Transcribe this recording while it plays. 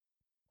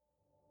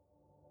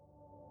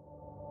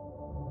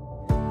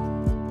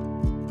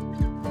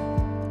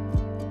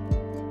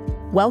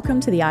Welcome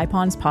to the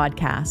iPawns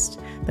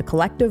podcast, the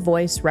collective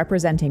voice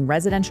representing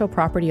residential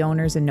property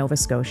owners in Nova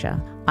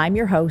Scotia. I'm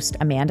your host,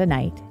 Amanda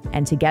Knight,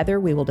 and together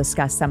we will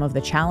discuss some of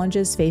the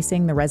challenges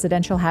facing the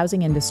residential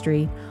housing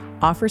industry,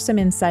 offer some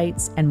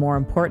insights, and more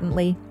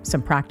importantly,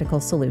 some practical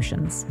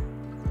solutions.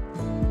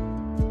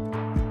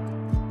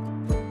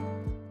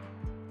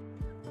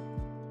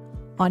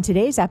 On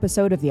today's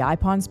episode of the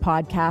iPawns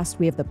podcast,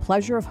 we have the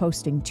pleasure of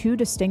hosting two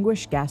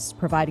distinguished guests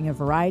providing a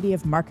variety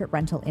of market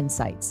rental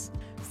insights.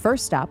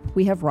 First up,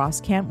 we have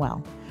Ross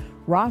Cantwell.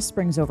 Ross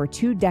brings over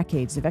 2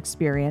 decades of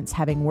experience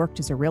having worked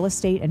as a real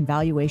estate and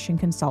valuation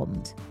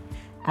consultant.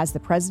 As the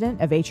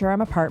president of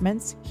HRM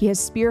Apartments, he has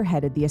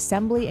spearheaded the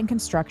assembly and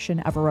construction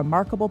of a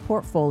remarkable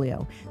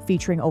portfolio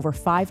featuring over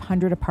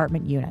 500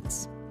 apartment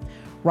units.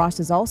 Ross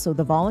is also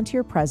the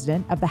volunteer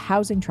president of the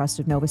Housing Trust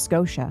of Nova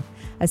Scotia,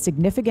 a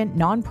significant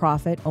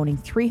nonprofit owning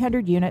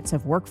 300 units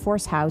of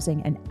workforce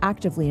housing and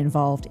actively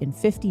involved in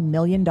 $50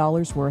 million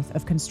worth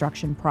of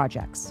construction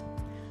projects.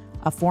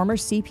 A former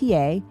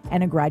CPA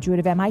and a graduate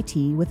of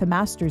MIT with a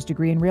master's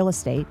degree in real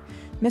estate,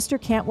 Mr.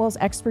 Cantwell's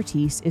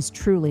expertise is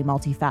truly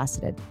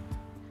multifaceted.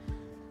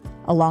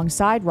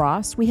 Alongside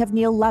Ross, we have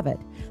Neil Lovitt,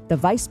 the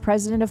Vice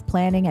President of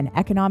Planning and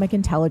Economic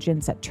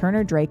Intelligence at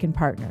Turner Drake &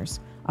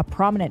 Partners, a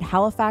prominent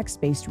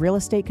Halifax-based real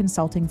estate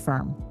consulting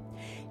firm.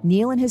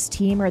 Neil and his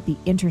team are at the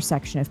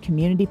intersection of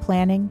community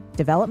planning,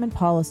 development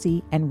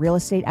policy, and real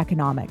estate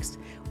economics,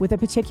 with a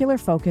particular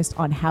focus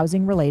on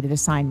housing-related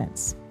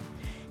assignments.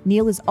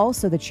 Neil is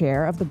also the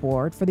chair of the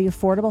board for the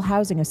Affordable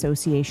Housing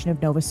Association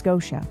of Nova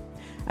Scotia,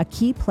 a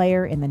key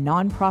player in the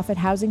nonprofit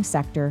housing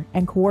sector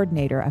and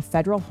coordinator of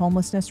federal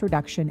homelessness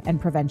reduction and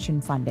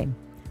prevention funding.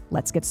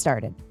 Let's get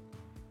started.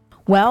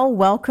 Well,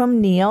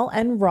 welcome Neil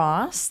and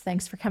Ross.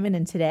 Thanks for coming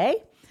in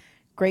today.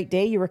 Great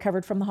day. You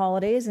recovered from the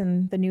holidays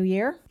and the new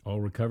year? All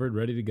recovered,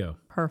 ready to go.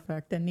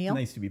 Perfect. And Neil?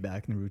 Nice to be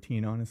back in the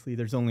routine, honestly.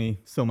 There's only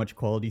so much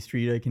quality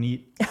street I can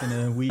eat in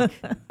a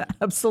week.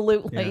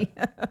 Absolutely.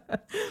 Yeah.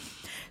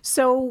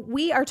 So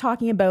we are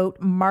talking about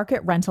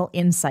market rental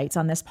insights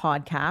on this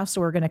podcast.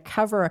 So we're going to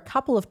cover a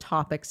couple of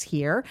topics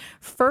here.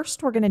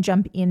 First, we're going to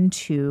jump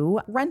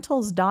into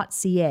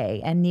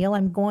rentals.ca. And Neil,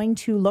 I'm going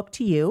to look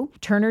to you.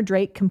 Turner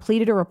Drake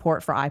completed a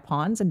report for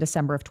iPawns in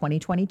December of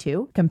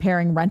 2022,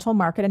 comparing rental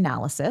market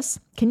analysis.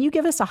 Can you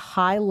give us a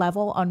high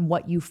level on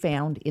what you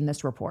found in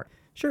this report?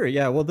 Sure,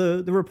 yeah. Well,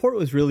 the report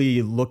was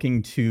really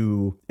looking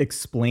to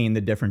explain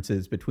the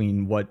differences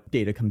between what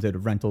data comes out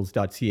of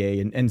rentals.ca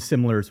and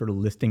similar sort of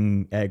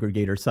listing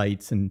aggregator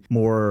sites and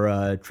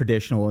more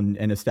traditional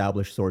and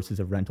established sources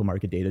of rental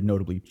market data,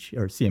 notably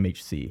or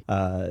CMHC.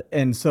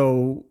 And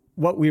so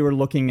what we were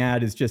looking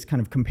at is just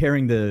kind of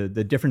comparing the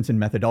difference in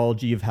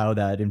methodology of how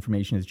that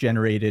information is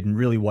generated and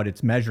really what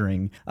it's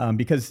measuring,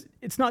 because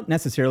it's not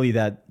necessarily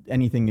that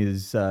anything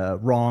is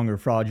wrong or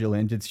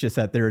fraudulent. It's just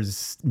that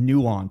there's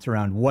nuance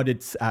around what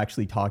it's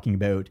actually talking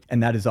about.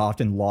 And that is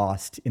often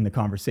lost in the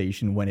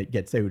conversation when it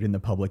gets out in the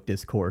public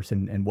discourse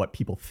and what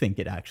people think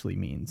it actually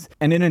means.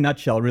 And in a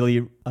nutshell,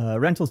 really,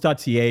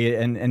 rentals.ca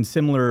and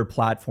similar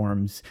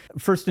platforms,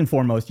 first and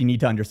foremost, you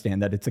need to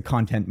understand that it's a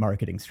content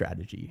marketing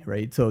strategy,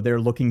 right? So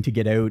they're looking to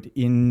get out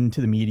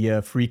into the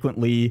media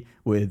frequently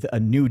with a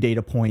new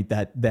data point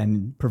that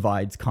then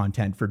provides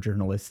content for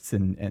journalists,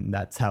 and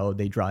that's how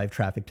they drive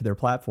traffic to their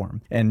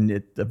platform. And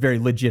it's a very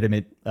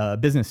legitimate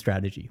business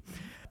strategy.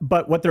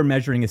 But what they're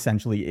measuring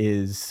essentially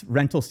is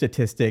rental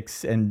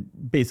statistics and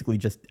basically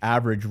just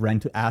average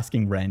rent,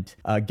 asking rent,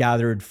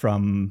 gathered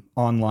from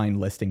online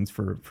listings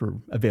for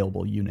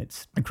available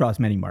units across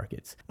many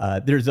markets.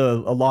 There's a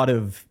lot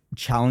of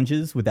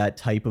challenges with that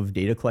type of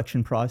data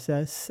collection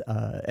process.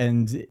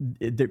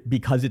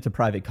 Because it's a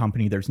private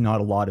company, there's not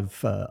a lot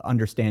of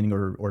understanding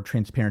or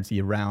transparency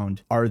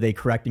around, are they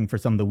correcting for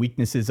some of the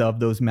weaknesses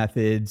of those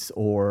methods,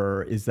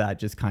 or is that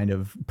just kind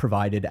of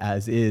provided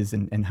as is,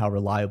 and how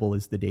reliable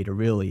is the data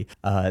really?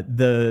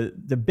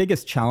 The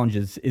biggest challenge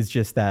is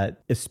just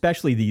that,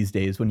 especially these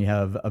days when you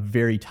have a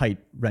very tight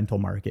rental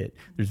market,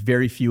 there's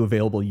very few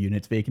available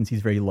units, vacancy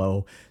is very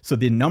low. So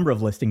the number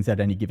of listings at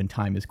any given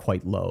time is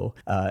quite low.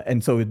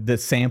 And so the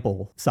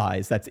sample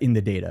size that's in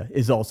the data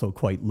is also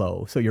quite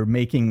low. So you're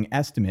making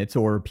estimates,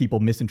 or people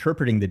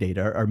misinterpreting the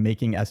data are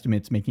making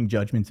estimates, making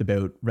judgments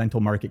about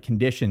rental market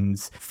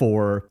conditions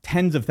for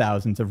tens of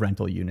thousands of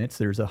rental units.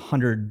 There's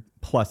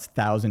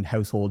 100,000+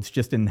 households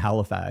just in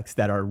Halifax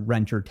that are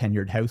renter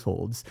tenured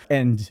households.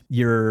 And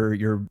you're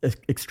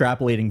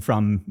extrapolating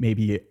from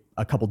maybe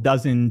a couple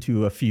dozen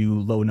to a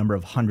few low number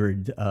of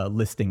 100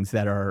 listings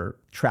that are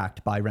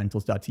tracked by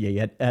rentals.ca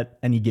at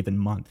any given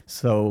month.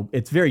 So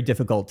it's very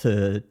difficult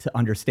to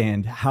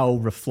understand how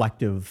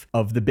reflective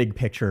of the big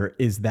picture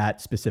is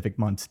that specific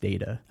month's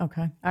data.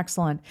 Okay,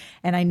 excellent.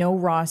 And I know,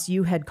 Ross,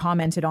 you had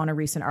commented on a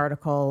recent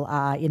article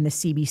in the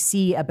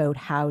CBC about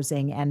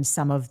housing and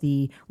some of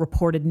the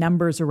reported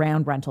numbers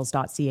around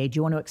rentals.ca. Do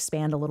you want to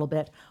expand a little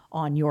bit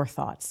on your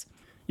thoughts?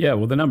 Yeah,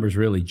 well, the numbers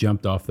really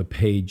jumped off the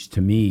page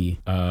to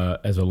me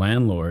as a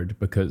landlord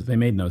because they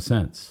made no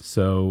sense.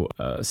 So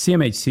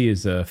CMHC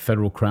is a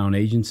federal crown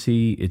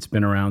agency. It's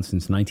been around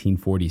since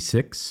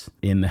 1946.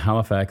 In the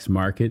Halifax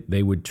market,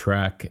 they would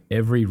track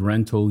every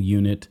rental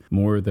unit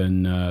more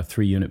than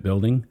 3-unit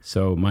building.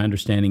 So my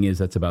understanding is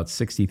that's about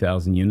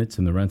 60,000 units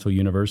in the rental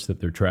universe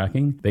that they're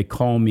tracking. They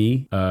call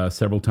me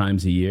several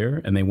times a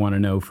year, and they want to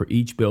know for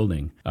each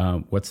building,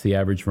 what's the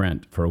average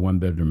rent for a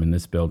 1-bedroom in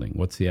this building?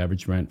 What's the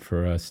average rent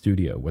for a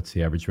studio? What's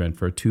the average rent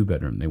for a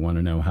 2-bedroom? They want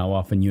to know how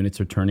often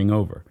units are turning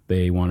over.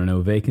 They want to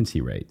know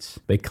vacancy rates.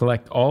 They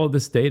collect all of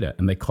this data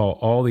and they call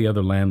all the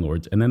other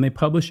landlords and then they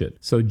publish it.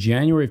 So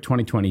January of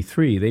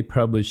 2023, they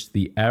published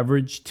the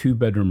average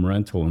 2-bedroom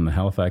rental in the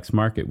Halifax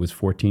market was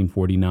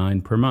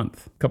 $1,449 per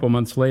month. A couple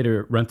months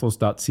later,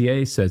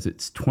 rentals.ca says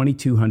it's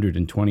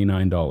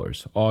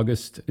 $2,229.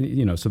 August,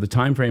 so the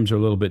time frames are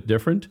a little bit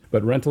different,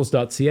 but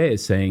rentals.ca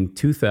is saying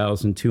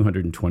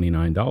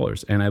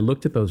 $2,229. And I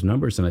looked at those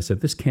numbers and I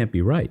said, this can't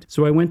be right.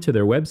 So I went to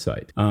their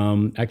website.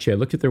 Actually, I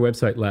looked at their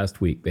website last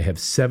week. They have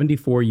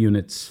 74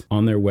 units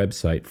on their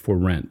website for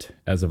rent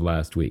as of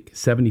last week.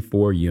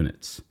 74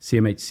 units.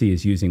 CMHC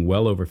is using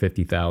well over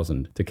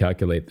 50,000 to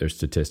calculate their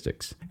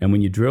statistics. And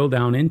when you drill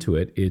down into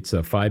it, it's a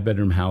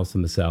 5-bedroom house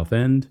in the South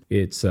End.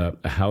 It's a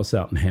house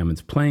out in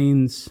Hammonds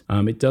Plains.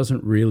 It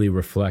doesn't really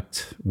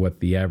reflect what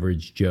the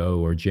average Joe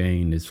or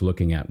Jane is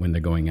looking at when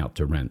they're going out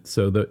to rent.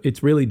 So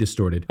it's really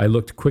distorted. I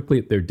looked quickly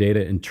at their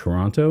data in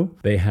Toronto.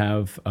 They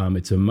have,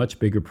 it's a much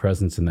bigger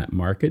presence in that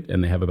market,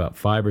 and they have about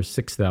 5,000 or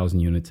 6,000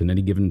 units at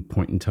any given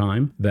point in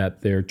time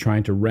that they're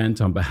trying to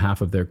rent on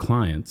behalf of their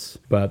clients.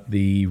 But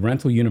the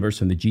rental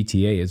universe in the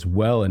GTA is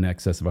well in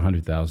excess of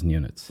 100,000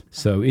 units.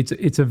 So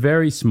it's a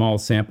very small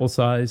sample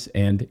size,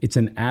 and it's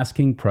an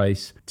asking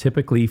price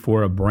typically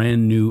for a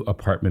brand new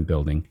apartment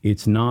building.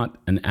 It's not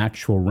an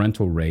actual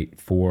rental rate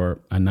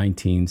for a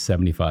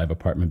 1975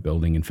 apartment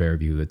building in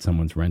Fairview that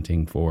someone's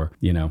renting for,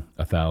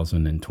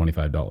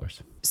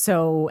 $1,025.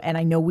 So, and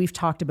I know we've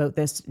talked about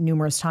this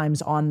numerous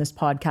times on this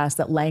podcast,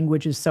 that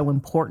language is so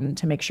important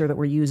to make sure that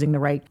we're using the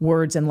right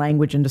words and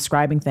language in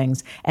describing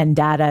things. And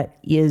data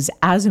is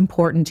as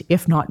important,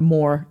 if not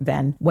more,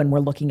 than when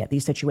we're looking at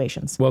these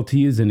situations. Well, to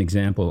use an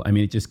example,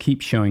 it just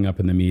keeps showing up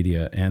in the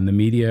media, and the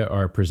media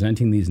are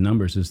presenting these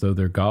numbers as though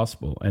they're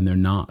gospel, and they're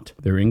not.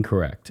 They're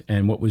incorrect.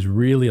 And what was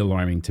really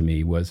alarming to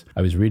me was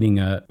I was reading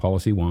a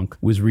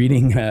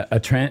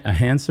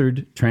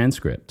Hansard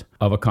transcript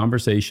of a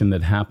conversation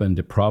that happened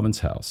at Province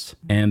House.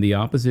 And the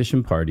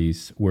opposition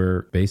parties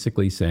were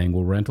basically saying,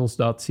 well,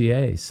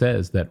 rentals.ca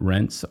says that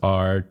rents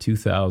are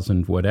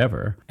 2,000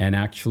 whatever. And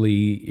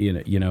actually,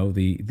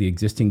 the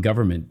existing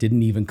government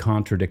didn't even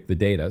contradict the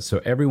data. So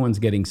everyone's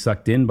getting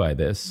sucked in by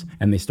this,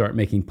 and they start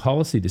making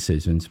policy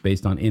decisions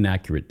based on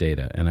inaccurate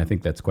data. And I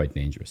think that's quite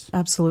dangerous.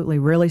 Absolutely.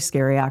 Really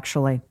scary,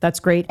 actually. That's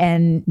great.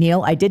 And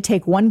Neil, I did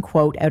take one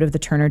quote out of the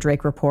Turner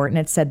Drake report, and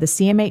it said the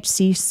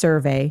CMHC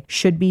survey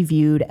should be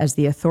viewed as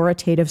the authoritative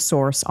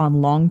source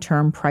on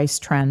long-term price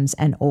trends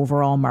and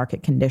overall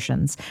market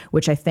conditions,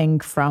 which I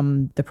think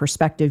from the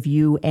perspective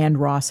you and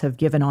Ross have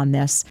given on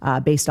this,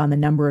 based on the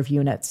number of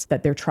units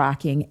that they're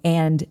tracking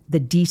and the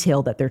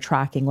detail that they're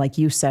tracking, like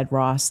you said,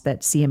 Ross, that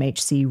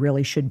CMHC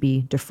really should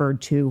be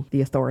deferred to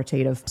the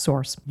authoritative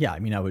source. Yeah,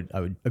 I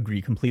would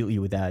agree completely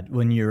with that.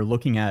 When you're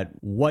looking at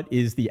what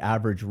is the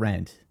average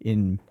rent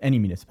in any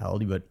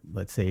municipality, but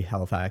let's say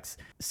Halifax,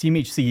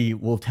 CMHC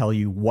will tell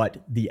you what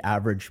the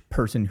average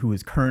person who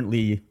is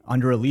currently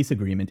under a lease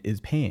agreement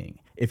is paying.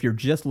 If you're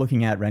just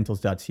looking at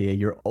rentals.ca,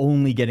 you're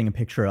only getting a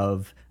picture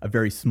of a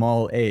very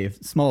small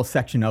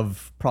section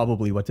of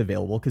probably what's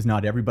available, because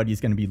not everybody's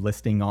going to be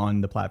listing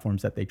on the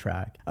platforms that they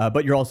track.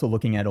 But you're also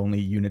looking at only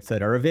units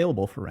that are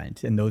available for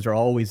rent. And those are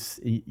always,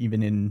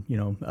 even in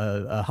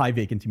a high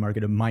vacancy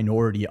market, a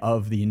minority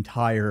of the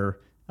entire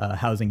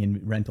housing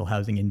and rental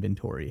housing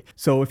inventory.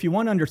 So if you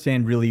want to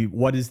understand really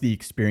what is the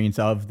experience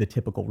of the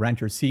typical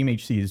renter,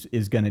 CMHC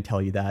is going to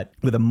tell you that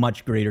with a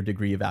much greater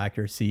degree of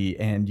accuracy,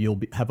 and you'll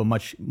have a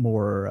much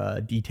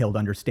more detailed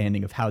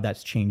understanding of how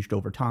that's changed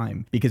over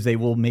time, because they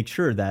will make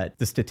sure that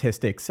the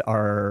statistics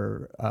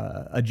are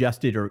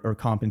adjusted or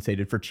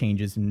compensated for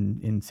changes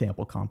in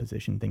sample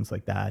composition, things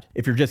like that.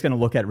 If you're just going to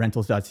look at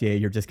rentals.ca,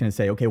 you're just going to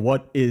say, okay,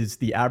 what is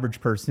the average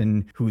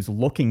person who's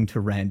looking to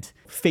rent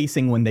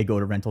facing when they go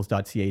to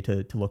rentals.ca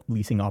to look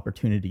leasing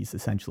opportunities,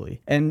 essentially.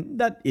 And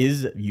that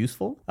is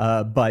useful,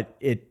 but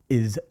it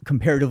is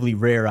comparatively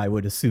rare, I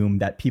would assume,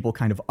 that people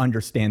kind of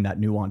understand that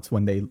nuance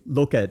when they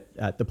look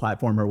at the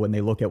platform or when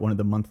they look at one of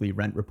the monthly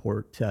rent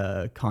report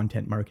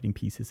content marketing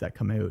pieces that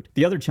come out.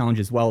 The other challenge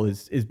as well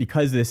is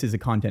because this is a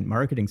content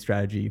marketing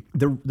strategy,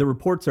 the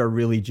reports are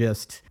really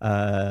just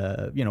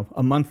a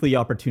monthly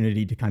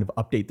opportunity to kind of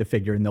update the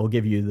figure, and they'll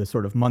give you the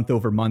sort of month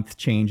over month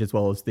change as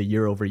well as the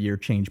year over year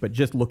change. But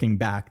just looking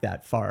back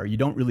that far, you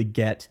don't really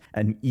get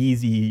an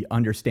easy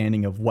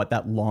understanding of what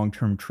that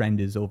long-term trend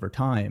is over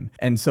time.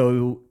 And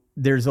so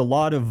there's a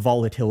lot of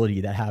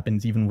volatility that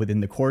happens even within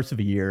the course of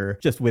a year,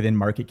 just within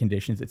market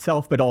conditions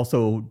itself, but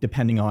also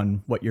depending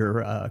on what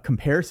your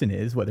comparison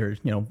is, whether,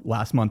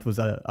 last month was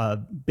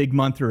a big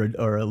month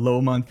or a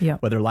low month,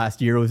 whether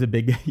last year was a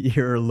big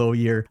year or a low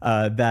year.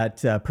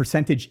 That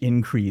percentage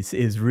increase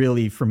is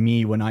really, for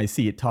me, when I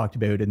see it talked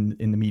about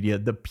in the media,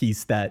 the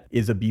piece that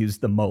is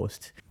abused the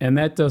most. And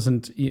that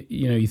doesn't,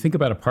 you think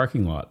about a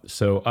parking lot.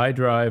 So I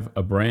drive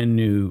a brand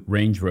new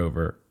Range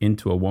Rover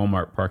into a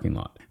Walmart parking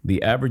lot.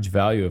 The average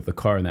value of the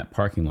car in that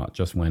parking lot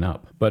just went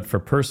up. But for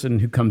a person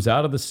who comes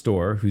out of the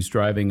store who's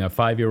driving a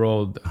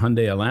 5-year-old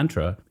Hyundai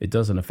Elantra, it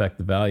doesn't affect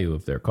the value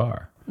of their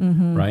car.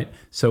 Right?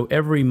 So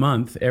every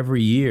month,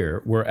 every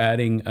year, we're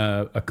adding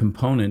a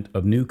component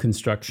of new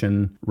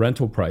construction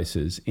rental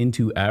prices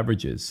into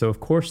averages. So of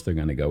course they're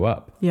going to go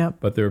up.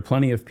 But there are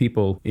plenty of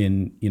people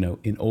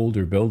in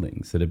older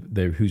buildings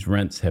whose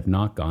rents have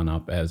not gone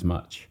up as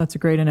much. That's a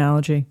great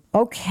analogy.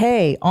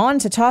 Okay, on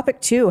to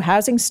topic 2,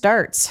 housing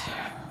starts.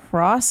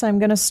 Ross, I'm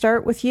going to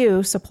start with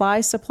you.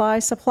 Supply.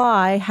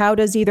 How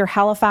does either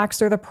Halifax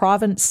or the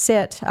province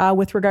sit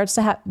with regards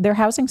to their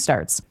housing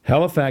starts?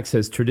 Halifax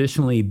has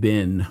traditionally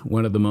been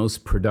one of the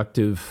most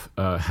productive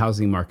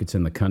housing markets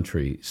in the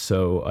country.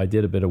 So I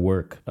did a bit of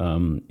work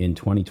in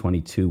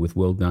 2022 with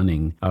Will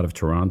Dunning out of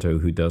Toronto,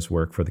 who does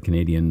work for the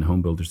Canadian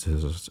Home Builders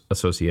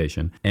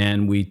Association.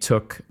 And we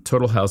took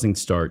total housing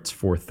starts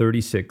for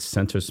 36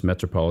 census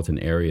metropolitan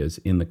areas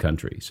in the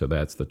country. So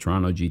that's the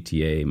Toronto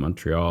GTA,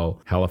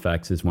 Montreal,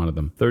 Halifax is one of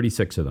them,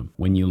 36 of them.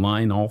 When you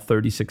line all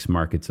 36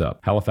 markets up,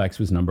 Halifax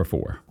was number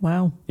 4.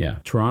 Wow. Yeah.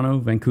 Toronto,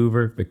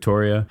 Vancouver,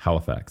 Victoria,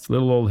 Halifax.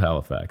 Little old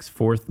Halifax,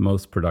 4th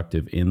most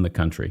productive in the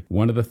country.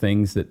 One of the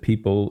things that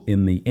people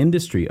in the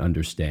industry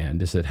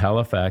understand is that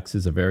Halifax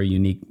is a very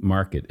unique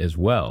market as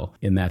well,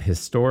 in that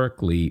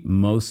historically,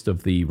 most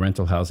of the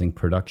rental housing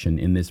production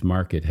in this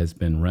market has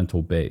been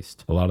rental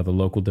based. A lot of the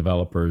local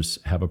developers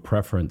have a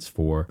preference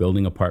for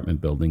building apartment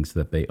buildings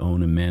that they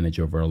own and manage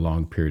over a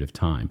long period of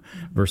time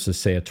versus,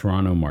 say, a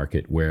Toronto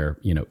market where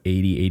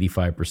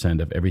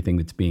 80-85% of everything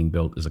that's being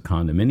built is a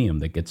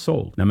condominium that gets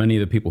sold. Now, many of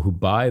the people who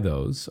buy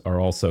those are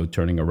also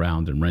turning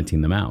around and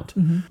renting them out.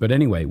 But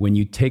anyway, when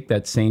you take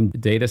that same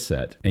data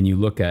set and you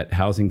look at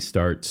housing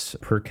starts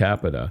per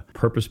capita,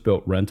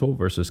 purpose-built rental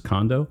versus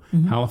condo,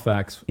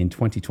 Halifax in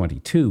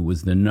 2022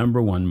 was the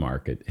number 1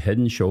 market, head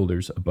and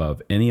shoulders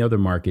above any other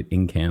market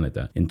in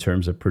Canada in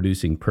terms of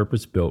producing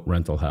purpose-built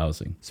rental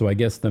housing. So I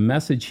guess the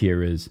message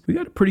here is we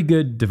got a pretty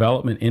good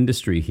development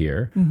industry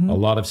here, a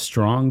lot of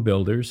strong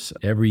builders.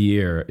 Every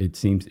year, it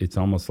seems it's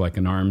almost like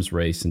an arms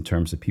race in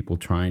terms of people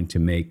trying to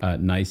make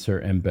nicer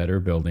and better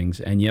buildings.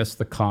 And yes,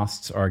 the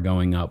costs are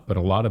going up, but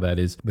a lot of that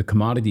is the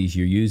commodities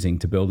you're using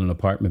to build an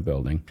apartment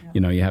building.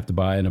 You have to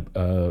buy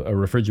a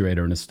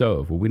refrigerator and a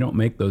stove. Well, we don't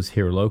make those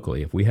here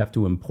locally. If we have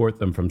to import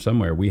them from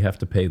somewhere, we have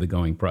to pay the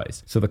going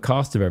price. So the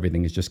cost of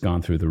everything has just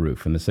gone through the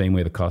roof. In the same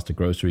way the cost of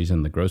groceries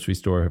in the grocery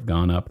store have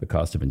gone up, the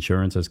cost of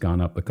insurance has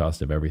gone up, the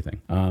cost of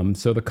everything.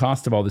 So the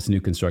cost of all this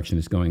new construction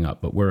is going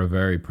up, but we're a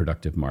very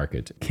productive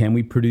market. Can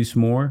we produce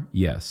more?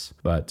 Yes.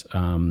 But,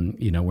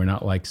 we're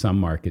not like some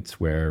markets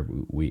where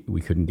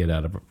we couldn't get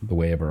out of the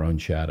way of our own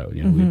shadow.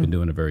 We've been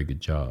doing a very good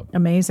job.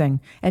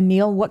 Amazing. And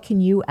Neil, what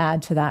can you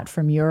add to that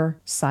from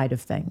your side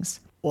of things?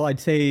 Well,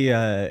 I'd say,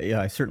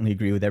 I certainly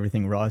agree with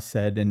everything Ross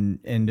said.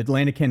 And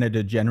Atlantic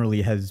Canada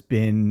generally has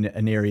been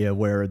an area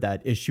where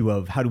that issue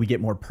of how do we get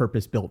more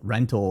purpose-built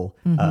rental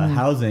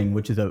housing,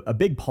 which is a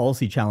big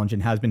policy challenge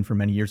and has been for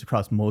many years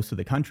across most of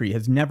the country,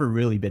 has never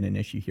really been an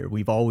issue here.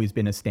 We've always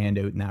been a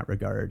standout in that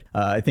regard.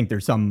 I think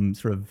there's some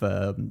sort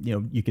of,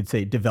 you could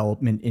say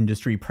development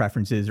industry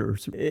preferences, or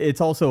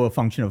it's also a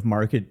function of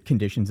market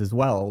conditions as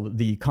well.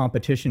 The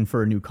competition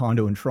for a new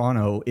condo in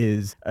Toronto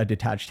is a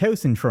detached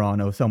house in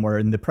Toronto somewhere,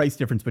 and the price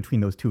difference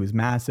between those two is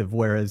massive.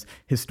 Whereas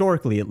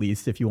historically, at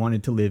least, if you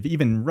wanted to live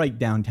even right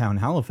downtown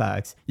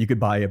Halifax, you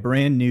could buy a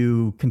brand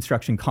new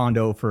construction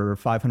condo for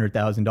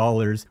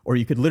 $500,000, or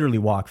you could literally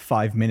walk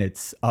 5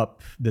 minutes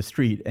up the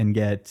street and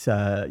get,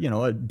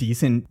 a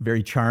decent,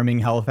 very charming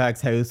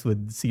Halifax house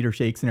with cedar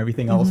shakes and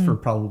everything else for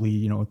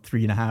probably,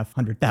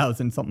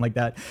 $350,000, something like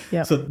that.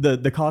 Yep. So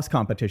the cost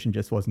competition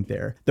just wasn't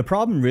there. The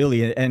problem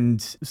really,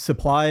 and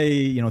supply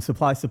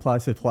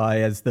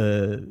as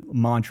the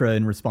mantra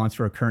in response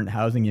to our current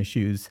housing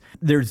issues,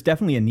 there's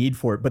definitely a need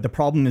for it, but the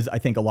problem is, I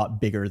think, a lot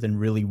bigger than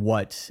really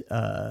what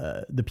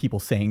the people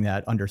saying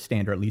that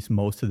understand, or at least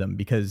most of them,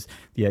 because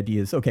the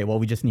idea is, okay, well,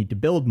 we just need to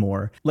build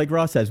more. Like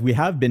Ross says, we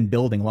have been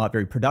building a lot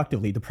very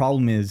productively. The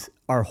problem is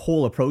our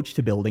whole approach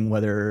to building,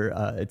 whether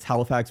it's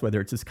Halifax, whether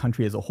it's this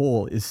country as a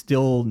whole, is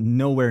still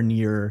nowhere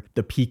near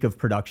the peak of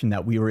production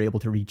that we were able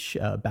to reach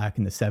back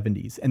in the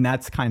 70s. And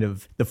that's kind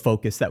of the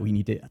focus that we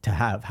need to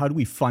have. How do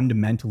we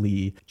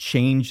fundamentally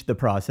change the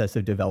process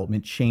of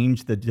development,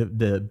 change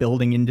the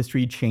building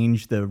industry,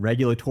 change the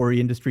regulatory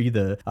industry,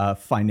 the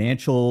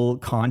financial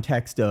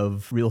context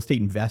of real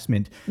estate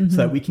investment, so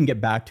that we can get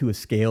back to a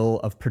scale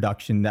of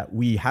production that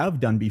we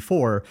have done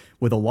before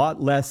with a lot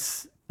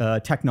less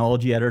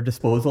technology at our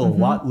disposal, a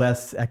lot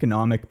less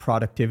economic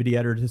productivity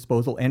at our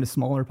disposal, and a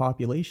smaller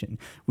population.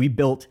 We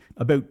built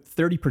about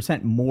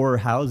 30% more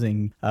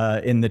housing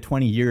in the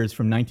 20 years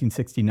from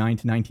 1969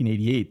 to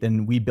 1988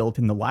 than we built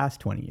in the last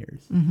 20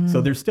 years.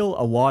 So there's still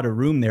a lot of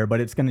room there, but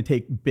it's going to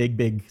take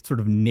big sort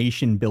of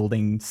nation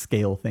building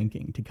scale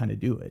thinking to kind of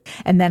do it.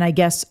 And then I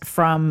guess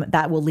from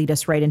that will lead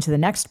us right into the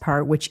next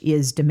part, which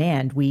is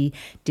demand. We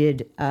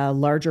did a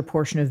larger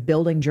portion of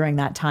building during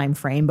that time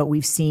frame, but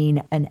we've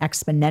seen an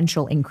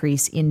exponential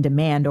increase in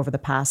demand over the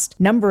past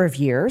number of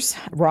years.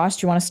 Ross,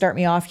 do you want to start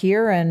me off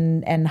here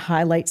and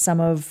highlight some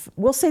of,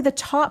 we'll say, the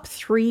top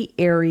 3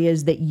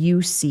 areas that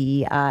you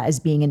see as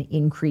being an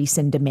increase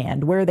in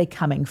demand? Where are they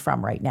coming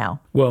from right now?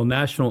 Well,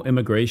 national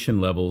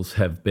immigration levels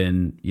have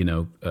been,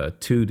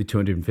 2 to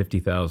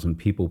 250,000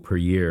 people per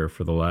year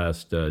for the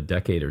last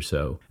decade or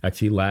so.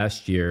 Actually,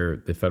 last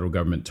year, the federal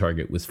government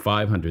target was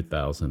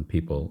 500,000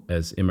 people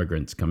as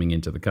immigrants coming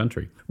into the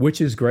country,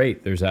 which is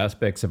great. There's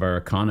aspects of our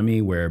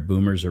economy where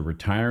boomers are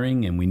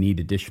retiring and we need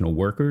additional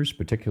workers.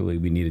 Particularly,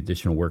 we need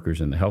additional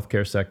workers in the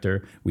healthcare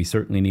sector. We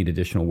certainly need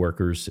additional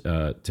workers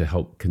to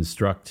help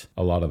construct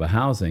a lot of the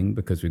housing,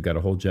 because we've got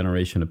a whole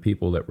generation of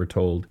people that were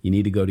told you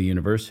need to go to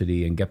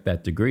university and get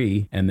that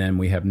degree. And then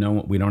we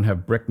don't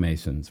have brick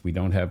masons, we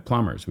don't have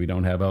plumbers, we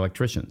don't have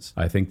electricians.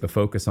 I think the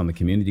focus on the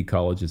community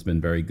college has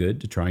been very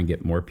good to try and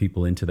get more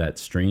people into that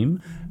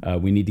stream.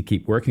 We need to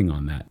keep working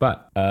on that.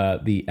 But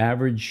the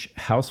average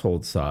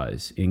household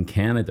size in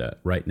Canada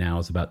right now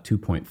is about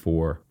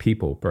 2.4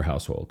 people per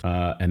household.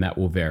 And that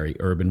will vary.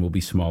 Urban will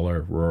be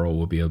smaller, rural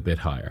will be a bit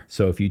higher.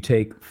 So if you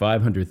take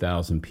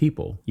 500,000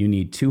 people, you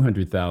need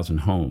 200,000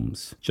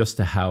 homes just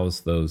to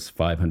house those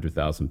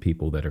 500,000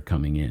 people that are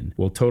coming in.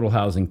 Well, total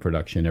housing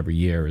production every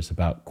year is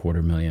about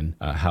 250,000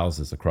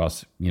 houses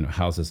across,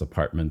 houses,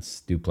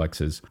 apartments,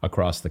 duplexes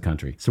across the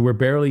country. So we're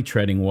barely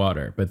treading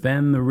water. But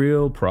then the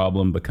real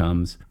problem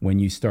becomes when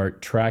you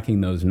start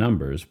tracking those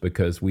numbers,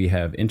 because we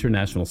have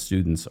international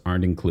students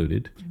aren't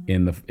included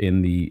in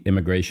the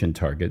immigration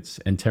targets,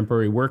 and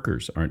temporary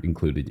workers aren't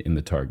included in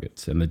the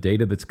targets. And the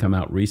data that's come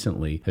out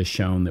recently has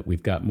shown that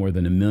we've got more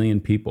than 1 million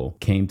people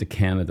came to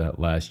Canada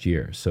last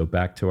year. So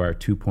back to our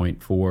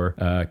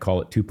 2.4,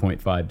 call it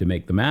 2.5 to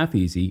make the math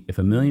easy. If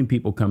 1 million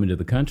people come into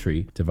the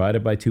country,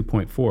 divided by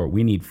 2.4,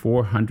 we need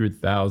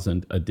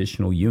 400,000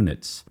 additional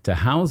units to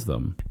house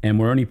them. And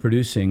we're only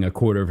producing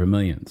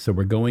 250,000. So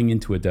we're going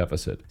into a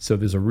deficit. So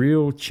there's a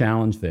real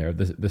challenge there.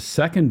 The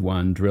second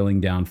one, drilling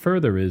down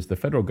further, is the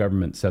federal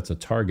government sets a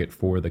target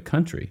for the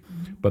country,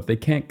 but they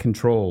can't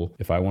control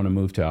if I want to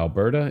move to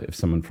Alberta, if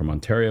someone from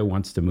Ontario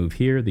wants to move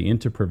here. The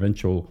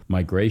interprovincial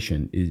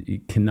migration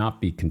it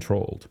cannot be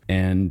controlled.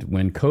 And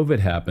when COVID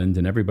happened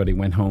and everybody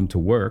went home to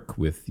work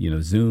with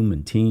Zoom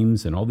and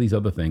Teams and all these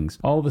other things,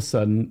 all of a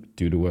sudden,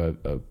 due to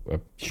a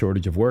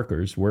shortage of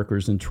workers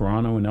in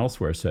Toronto and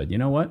elsewhere said, you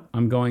know what,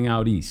 I'm going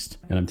out east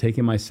and I'm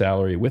taking my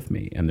salary with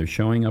me. And they're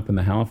showing up in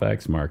the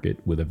Halifax market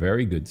with a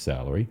very good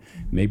salary.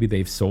 Maybe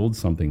they've sold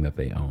something that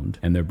they owned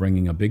and they're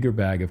bringing a bigger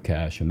bag of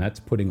cash, and that's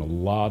putting a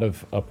lot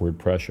of upward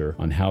pressure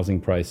on housing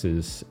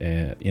prices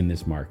in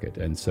this market.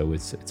 And so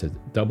it's a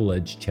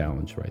double-edged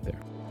challenge right there.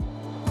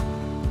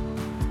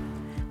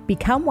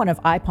 Become one of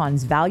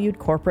IPON's valued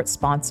corporate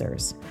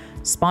sponsors.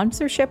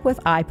 Sponsorship with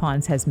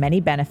IPONs has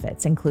many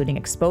benefits, including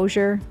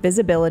exposure,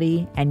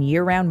 visibility, and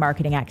year-round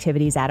marketing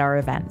activities at our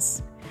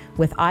events.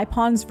 With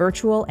IPON's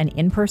virtual and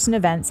in-person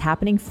events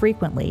happening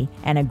frequently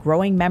and a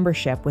growing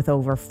membership with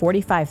over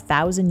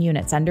 45,000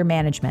 units under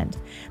management,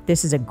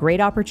 this is a great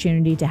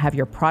opportunity to have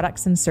your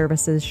products and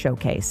services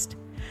showcased.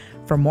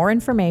 For more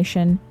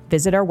information,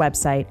 visit our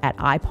website at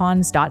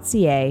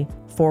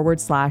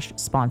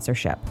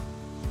ipons.ca/sponsorship.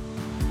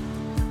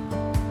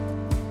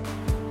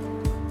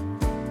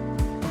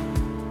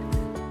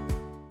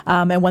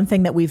 And one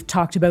thing that we've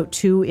talked about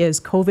too is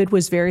COVID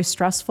was very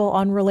stressful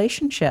on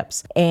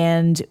relationships,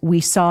 and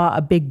we saw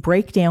a big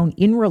breakdown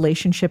in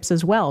relationships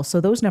as well. So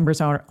those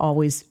numbers aren't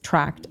always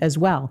tracked as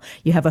well.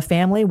 You have a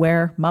family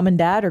where mom and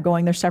dad are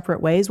going their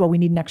separate ways. Well, we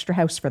need an extra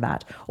house for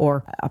that,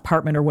 or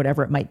apartment, or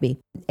whatever it might be.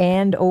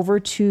 And over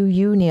to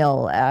you,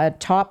 Neil.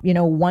 Top,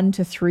 1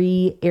 to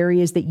 3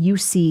 areas that you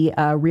see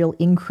a real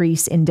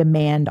increase in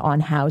demand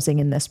on housing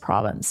in this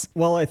province.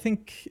 Well, I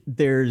think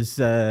there's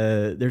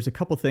a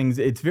couple things.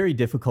 It's very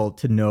difficult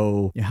to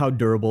know how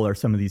durable are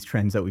some of these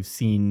trends that we've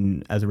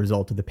seen as a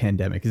result of the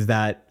pandemic. Is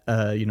that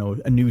a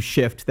new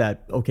shift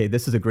that, okay,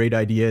 this is a great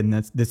idea and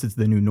this is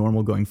the new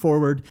normal going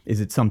forward? Is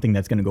it something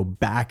that's going to go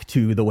back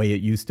to the way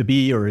it used to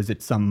be, or is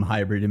it some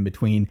hybrid in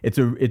between? It's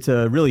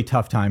a really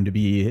tough time to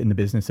be in the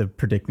business of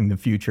predicting the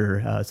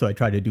future. So I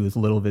try to do as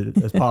little of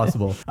it as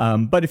possible.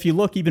 But if you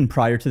look even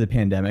prior to the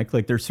pandemic,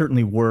 there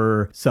certainly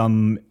were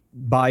some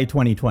by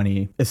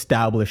 2020,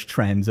 established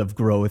trends of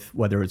growth,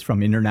 whether it's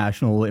from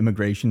international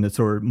immigration, the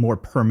sort of more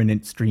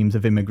permanent streams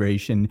of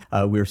immigration.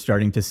 We're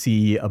starting to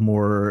see a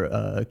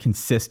more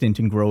consistent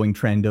and growing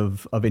trend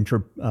of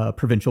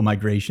inter-provincial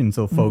migration.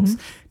 So folks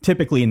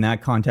typically in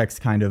that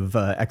context kind of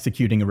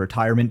executing a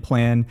retirement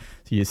plan.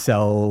 So you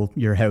sell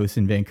your house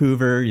in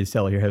Vancouver, you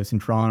sell your house in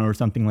Toronto or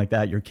something like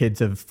that. Your kids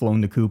have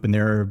flown the coop and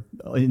they're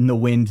in the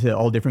wind to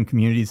all different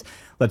communities.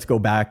 Let's go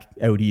back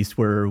out east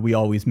where we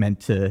always meant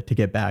to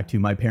get back to.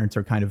 My parents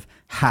are kind of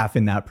half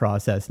in that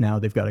process now.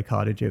 They've got a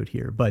cottage out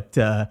here. But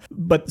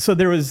so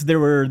there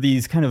were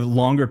these kind of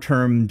longer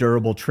term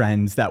durable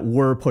trends that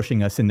were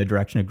pushing us in the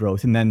direction of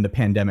growth. And then the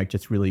pandemic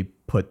just really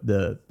put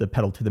the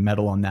pedal to the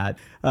metal on that.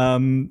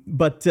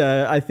 But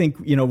I think,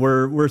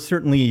 we're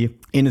certainly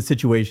in a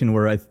situation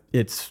where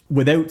it's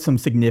without some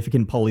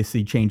significant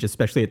policy change,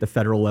 especially at the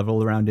federal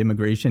level around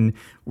immigration,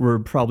 we're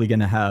probably going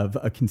to have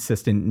a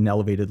consistent and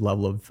elevated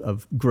level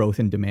of growth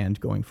and demand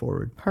going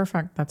forward.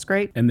 Perfect. That's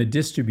great. And the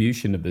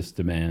distribution of this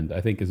demand,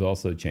 I think, is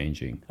also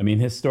changing. I mean,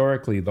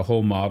 historically, the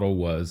whole model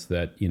was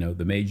that,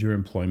 the major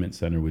employment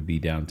center would be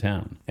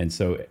downtown. And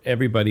so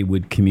everybody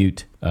would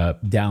commute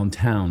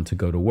downtown to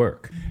go to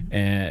work.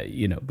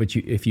 And, but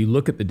if you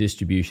look at the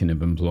distribution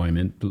of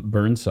employment,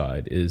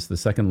 Burnside is the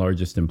second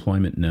largest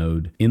employment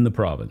node in the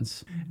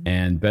province.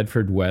 And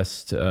Bedford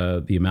West,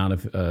 the amount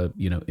of,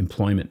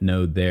 employment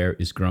node there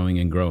is growing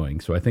and growing.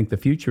 So I think the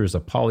future is a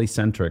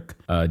polycentric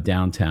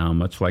downtown,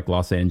 much like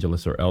Los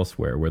Angeles or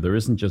elsewhere, where there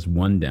isn't just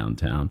one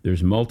downtown.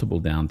 There's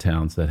multiple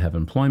downtowns that have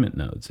employment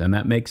nodes. And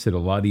that makes it a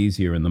lot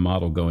easier in the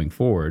model going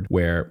forward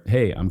where,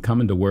 hey, I'm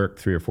coming to work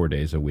 3 or 4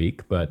 days a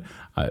week, but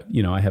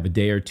I have a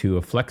day or two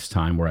of flex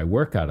time where I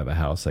work out of the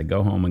house. I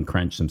go home and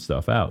crunch some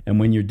stuff out. And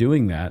when you're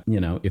doing that,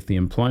 if the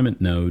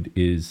employment node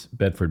is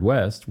Bedford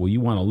West, well,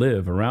 you want to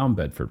live around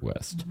Bedford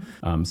West.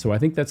 So I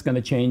think that's going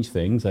to change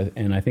things.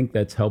 And I think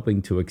that's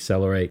helping to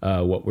accelerate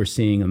what we're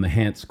seeing on the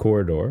Hants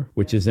corridor,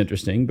 which is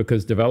interesting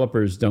because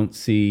developers don't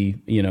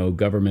see,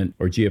 government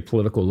or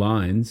geopolitical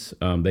lines.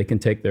 They can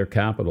take their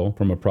capital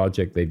from a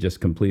project they've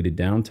just completed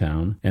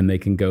downtown and they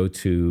can go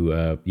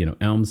to,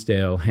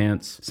 Elmsdale,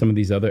 Hants, some of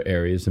these other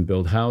areas and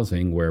build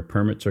housing where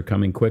permits are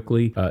coming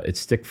quickly. It's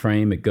stick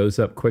frame. It goes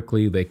up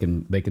quickly. They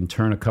can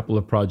turn a couple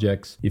of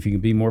projects. If you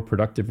can be more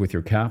productive with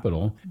your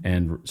capital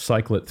and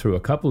cycle it through a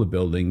couple of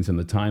buildings in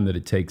the time that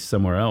it takes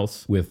somewhere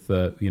else with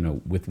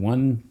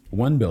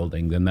one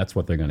building, then that's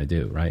what they're going to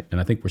do, right?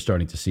 And I think we're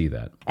starting to see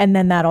that. And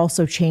then that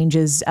also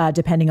changes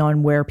depending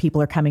on where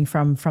people are coming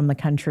from the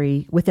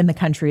country, within the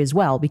country as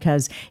well.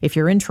 Because if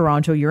you're in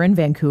Toronto, you're in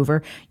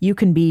Vancouver, you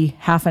can be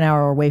half an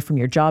hour away from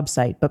your job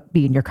site, but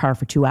be in your car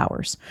for 2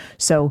 hours.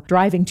 So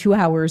driving 2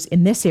 hours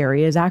in this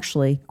area is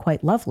actually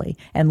quite lovely.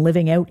 And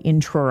living out in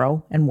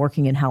Truro and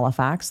working in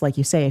Halifax, like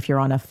you say, if you're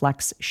on a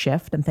flex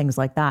shift and things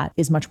like that,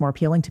 is much more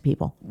appealing to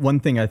people. One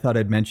thing I thought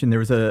I'd mention, there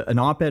was an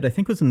op-ed, I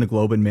think it was in the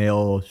Globe and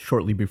Mail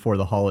shortly before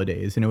the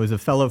holidays. And it was a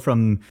fellow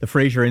from the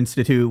Fraser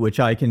Institute, which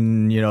I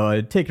can,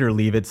 take it or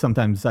leave it.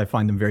 Sometimes I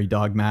find them very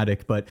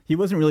dogmatic, but he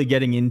wasn't really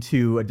getting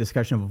into a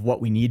discussion of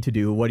what we need to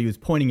do. What he was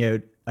pointing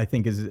out, I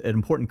think, is an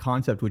important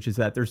concept, which is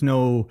that there's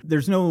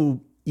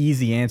no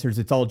easy answers.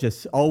 It's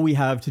all we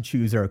have to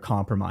choose are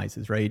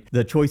compromises, right?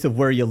 The choice of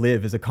where you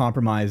live is a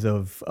compromise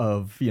of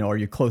are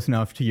you close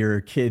enough to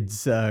your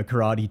kid's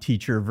karate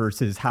teacher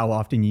versus how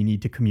often you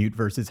need to commute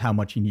versus how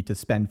much you need to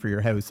spend for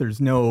your house. There's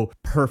no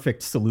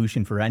perfect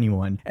solution for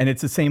anyone. And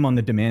it's the same on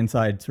the demand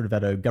side, sort of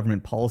at a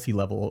government policy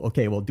level.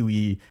 Okay, well, do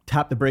we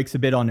tap the brakes a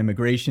bit on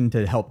immigration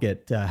to help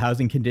get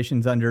housing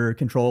conditions under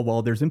control?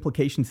 Well, there's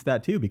implications to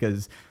that too,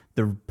 because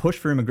the push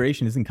for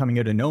immigration isn't coming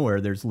out of nowhere.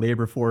 There's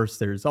labor force.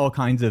 There's all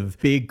kinds of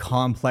big,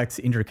 complex,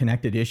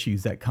 interconnected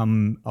issues that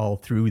come all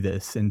through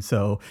this. And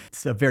so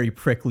it's a very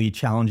prickly,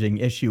 challenging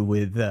issue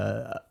with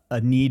a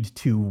need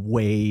to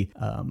weigh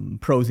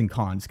pros and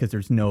cons, because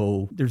there's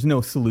no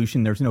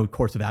solution, there's no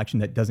course of action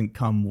that doesn't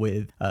come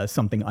with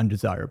something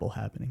undesirable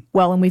happening.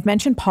 Well, and we've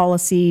mentioned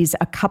policies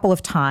a couple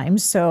of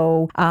times.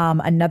 So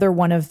another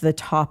one of the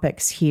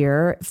topics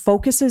here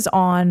focuses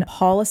on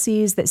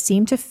policies that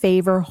seem to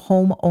favor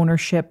home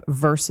ownership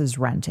versus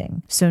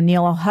renting. So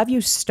Neil, I'll have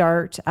you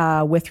start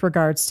with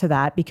regards to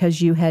that,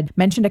 because you had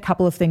mentioned a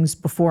couple of things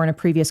before in a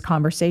previous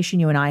conversation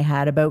you and I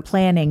had about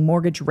planning,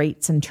 mortgage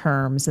rates and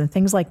terms and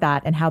things like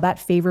that, and how that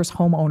favors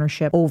home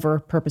ownership over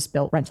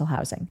purpose-built rental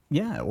housing.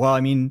 Yeah, well, I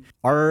mean,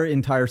 our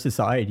entire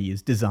society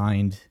is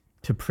designed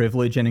to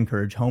privilege and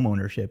encourage home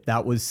ownership.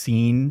 That was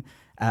seen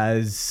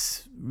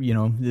as,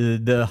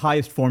 the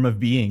highest form of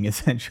being,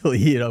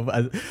 essentially,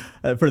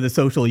 for the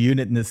social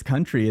unit in this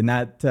country. And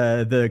that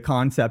the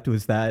concept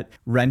was that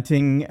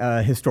renting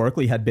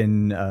historically had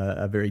been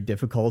a very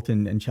difficult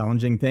and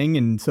challenging thing.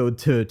 And so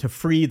to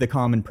free the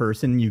common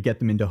person, you get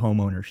them into home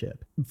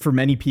ownership. For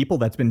many people,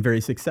 that's been very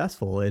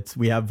successful.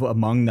 We have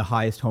among the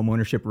highest home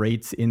ownership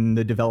rates in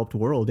the developed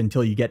world,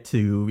 until you get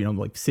to,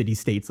 like city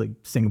states like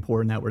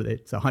Singapore and that, where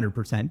it's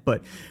 100%.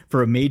 But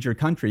for a major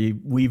country,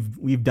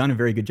 we've done a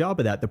very good job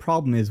of that. that. The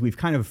problem is we've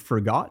kind of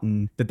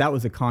forgotten that that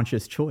was a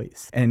conscious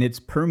choice, and it's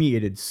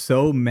permeated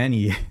so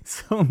many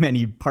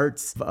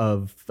parts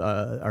of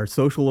our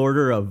social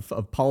order, of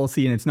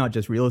policy. And it's not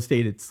just real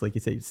estate. It's like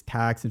you say, it's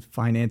tax, it's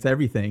finance,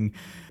 everything,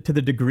 to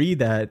the degree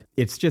that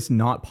it's just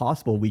not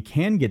possible we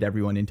can get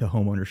everyone into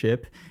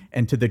homeownership.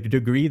 And to the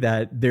degree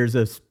that there's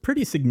a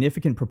pretty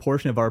significant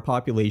proportion of our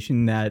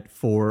population that,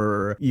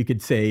 for, you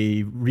could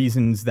say,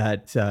 reasons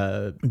that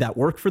that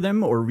work for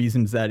them, or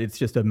reasons that it's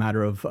just a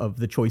matter of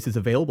the choices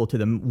available to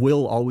them,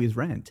 will always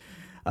rent.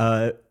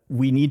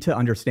 We need to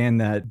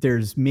understand that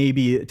there's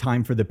maybe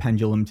time for the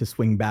pendulum to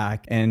swing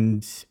back.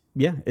 And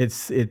yeah,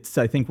 it's.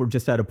 I think we're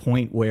just at a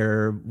point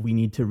where we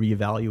need to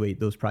reevaluate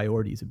those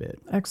priorities a bit.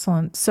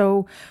 Excellent.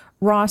 So,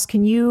 Ross,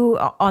 can you,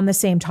 on the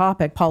same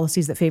topic,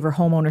 policies that favor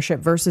home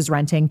ownership versus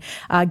renting,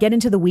 get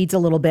into the weeds a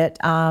little bit,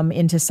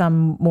 into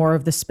some more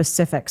of the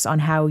specifics on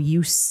how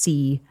you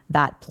see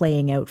that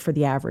playing out for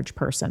the average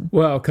person?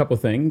 Well, a couple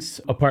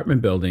things.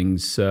 Apartment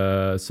buildings.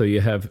 So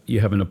you have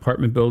an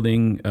apartment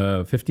building,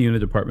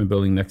 50-unit apartment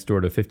building next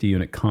door to a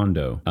 50-unit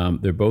condo.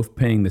 They're both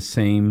paying the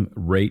same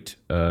rate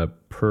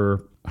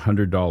per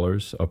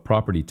 $100 of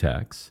property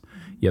tax.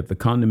 Yet the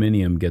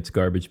condominium gets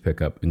garbage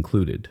pickup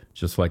included,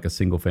 just like a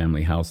single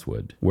family house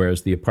would,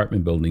 whereas the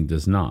apartment building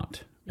does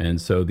not.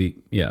 And so the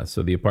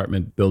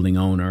apartment building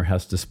owner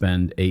has to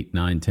spend $8,000,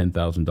 $9,000,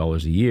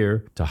 $10,000 a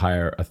year to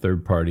hire a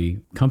third party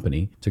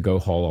company to go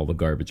haul all the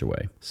garbage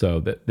away.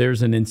 So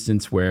there's an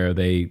instance where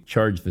they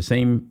charge the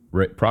same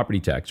property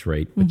tax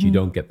rate, but you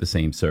don't get the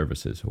same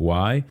services.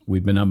 Why?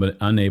 We've been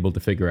unable to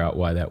figure out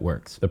why that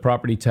works. The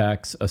property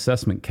tax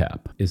assessment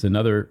cap is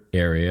another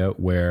area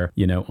where,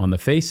 on the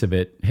face of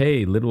it,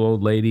 hey, little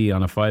old lady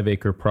on a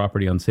 5-acre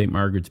property on St.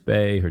 Margaret's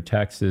Bay, her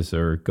taxes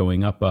are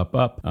going up.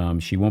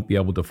 She won't be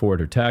able to afford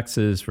her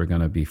taxes. We're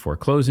going to be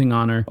foreclosing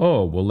on her.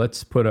 Oh, well,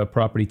 let's put a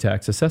property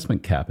tax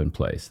assessment cap in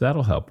place.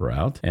 That'll help her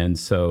out. And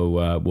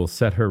so we'll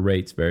set her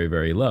rates very,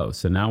 very low.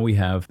 So now we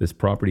have this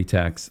property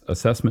tax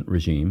assessment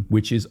regime,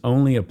 which is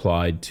only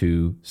applied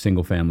to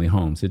single family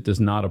homes. It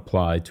does not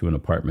apply to an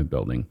apartment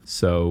building.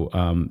 So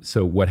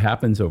what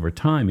happens over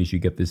time is you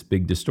get this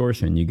big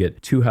distortion. You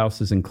get 2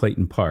 houses in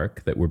Clayton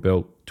Park that were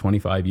built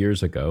 25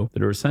 years ago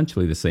that are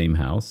essentially the same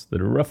house,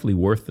 that are roughly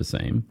worth the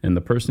same. And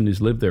the person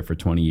who's lived there for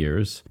 20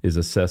 years is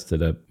assessed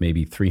at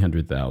maybe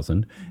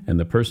 $300,000. And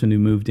the person who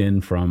moved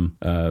in from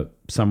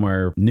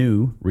somewhere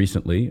new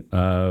recently,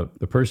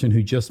 the person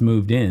who just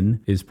moved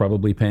in is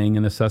probably paying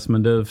an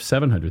assessment of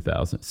 $700,000,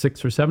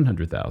 $600,000 or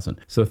 $700,000.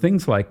 So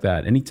things like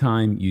that.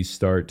 Anytime you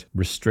start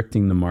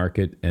restricting the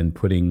market and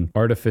putting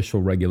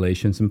artificial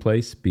regulations in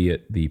place, be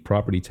it the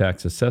property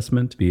tax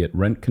assessment, be it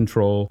rent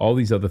control, all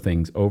these other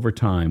things, over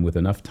time, with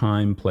enough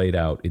time played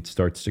out, it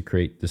starts to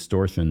create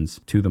distortions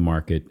to the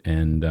market.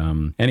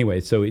 And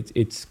anyway, so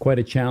it's quite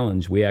a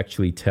challenge. We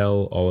actually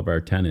tell all of our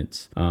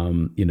tenants,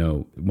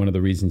 one of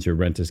the reasons your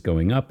rent is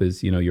going up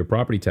is, your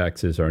property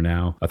taxes are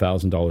now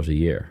 $1,000 a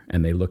year.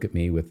 And they look at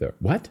me with their,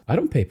 what? I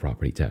don't pay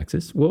property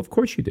taxes. Well, of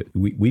course you do.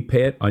 We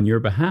pay it on your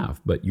behalf,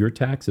 but your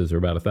taxes are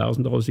about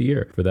 $1,000 a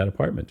year for that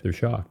apartment. They're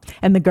shocked.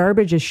 And the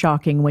garbage is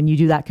shocking when you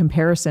do that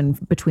comparison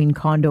between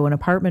condo and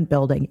apartment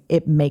building.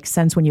 It makes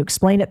sense when you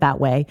explain it that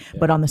way,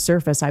 but on the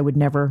surface, I would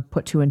never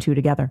put 2 and 2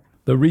 together.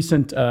 The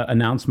recent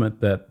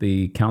announcement that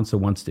the council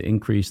wants to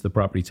increase the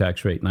property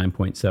tax rate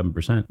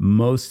 9.7%.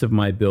 Most of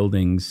my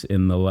buildings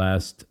in the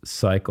last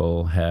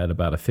cycle had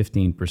about a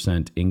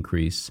 15%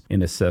 increase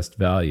in assessed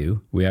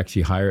value. We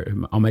actually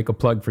I'll make a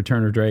plug for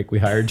Turner Drake. We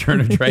hired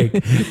Turner Drake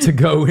to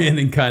go in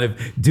and kind of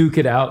duke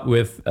it out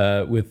with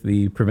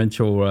the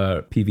provincial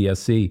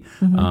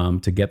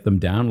PVSC to get them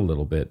down a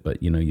little bit.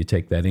 But, you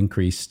take that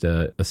increased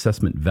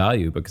assessment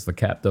value, because the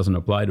cap doesn't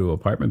apply to an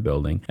apartment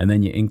building, and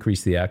then you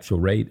increase the actual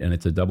rate, and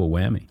it's a double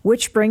whammy.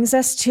 Which brings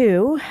us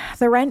to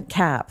the rent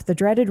cap, the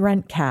dreaded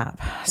rent cap.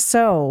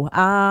 So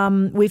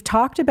we've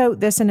talked about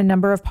this in a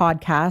number of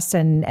podcasts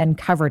and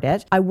covered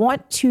it. I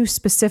want to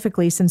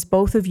specifically, since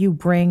both of you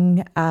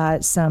bring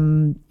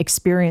some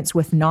experience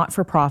with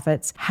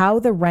not-for-profits, how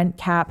the rent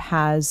cap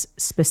has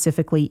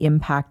specifically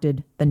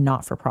impacted the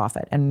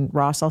not-for-profit. And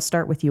Ross, I'll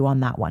start with you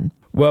on that one.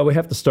 Well, we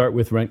have to start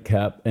with rent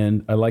cap,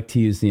 and I like to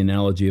use the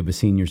analogy of a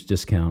senior's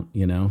discount.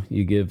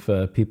 You give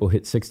people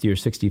hit 60 or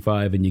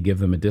 65 and you give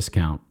them a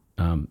discount.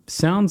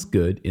 Sounds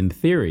good in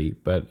theory,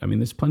 but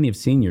there's plenty of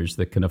seniors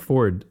that can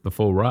afford the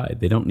full ride.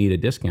 They don't need a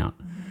discount.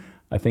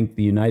 I think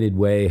the United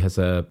Way has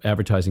a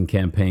advertising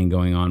campaign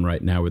going on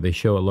right now where they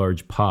show a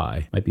large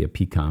pie, might be a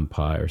pecan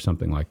pie or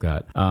something like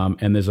that.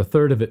 And there's a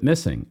third of it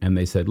missing. And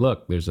they said,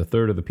 look, there's a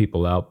third of the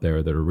people out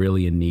there that are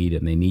really in need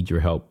and they need your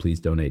help. Please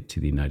donate to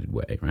the United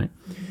Way, right?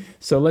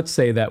 So let's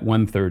say that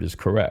 1/3 is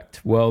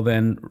correct. Well,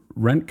 then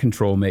rent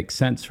control makes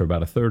sense for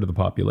about 1/3 of the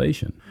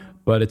population.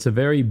 But it's a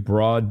very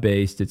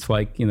broad-based, it's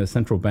like,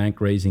 central bank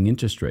raising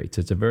interest rates.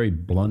 It's a very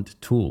blunt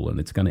tool, and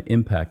it's going to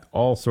impact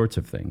all sorts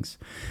of things.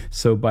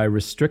 So by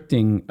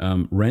restricting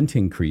rent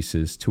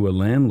increases to a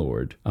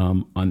landlord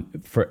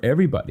for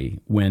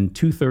everybody, when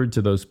 2/3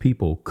 of those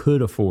people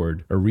could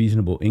afford a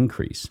reasonable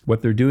increase,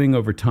 what they're doing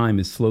over time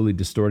is slowly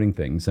distorting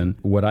things. And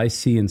what I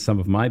see in some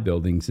of my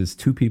buildings is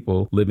two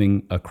people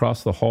living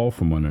across the hall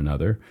from one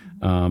another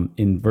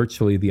in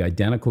virtually the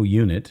identical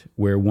unit,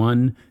 where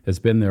one has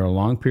been there a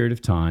long period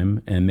of time,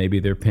 and maybe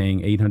they're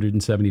paying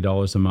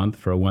 $870 a month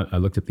for I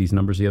looked at these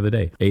numbers the other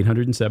day,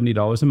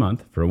 $870 a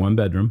month for a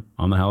 1-bedroom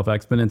on the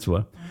Halifax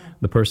Peninsula.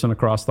 The person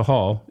across the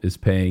hall is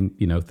paying,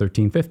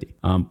 $1,350.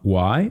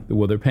 Why?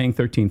 Well, they're paying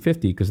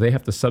 $1,350 because they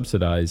have to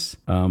subsidize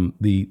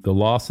the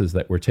losses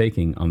that we're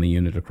taking on the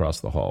unit across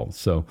the hall.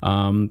 So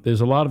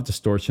there's a lot of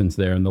distortions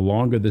there, and the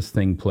longer this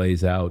thing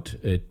plays out,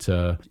 it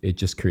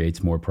just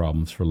creates more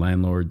problems for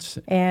landlords.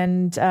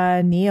 And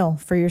Neil,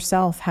 for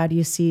yourself, how do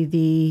you see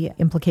the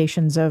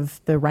implications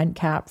of the rent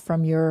cap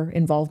from your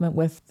involvement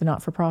with the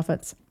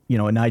not-for-profits?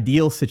 An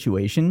ideal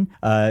situation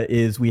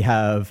is we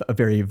have a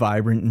very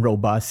vibrant and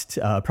robust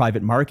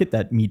private market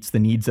that meets the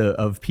needs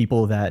of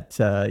people that,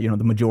 the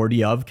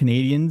majority of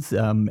Canadians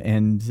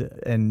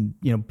and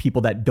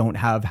people that don't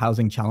have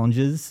housing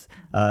challenges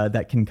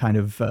that can kind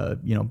of,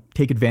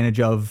 take advantage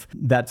of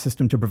that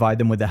system to provide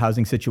them with the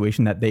housing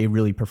situation that they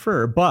really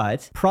prefer.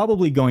 But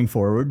probably going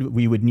forward,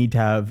 we would need to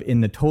have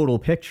in the total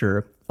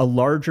picture a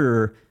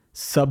larger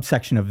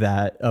subsection of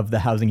the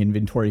housing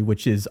inventory,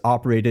 which is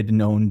operated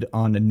and owned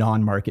on a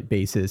non-market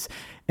basis.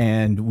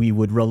 And we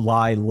would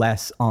rely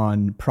less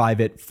on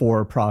private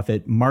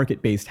for-profit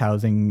market-based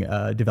housing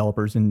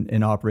developers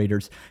and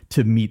operators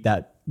to meet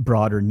that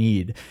broader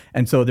need.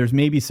 And so there's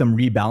maybe some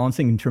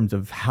rebalancing in terms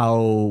of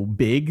how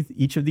big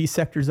each of these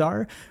sectors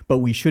are, but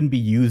we shouldn't be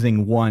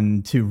using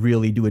one to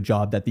really do a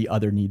job that the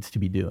other needs to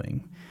be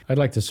doing. I'd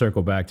like to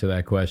circle back to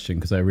that question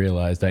because I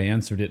realized I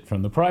answered it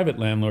from the private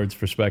landlord's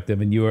perspective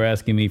and you were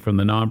asking me from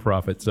the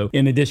nonprofit. So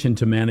in addition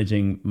to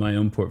managing my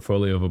own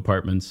portfolio of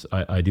apartments,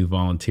 I do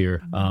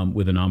volunteer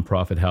with a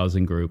nonprofit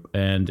housing group.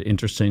 And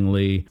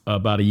interestingly,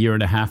 about 1.5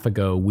 years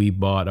ago, we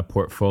bought a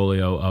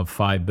portfolio of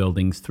 5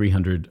 buildings,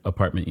 300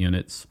 apartment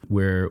units,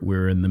 where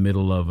we're in the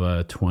middle of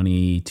a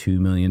 $22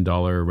 million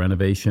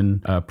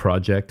renovation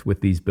project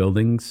with these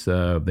buildings.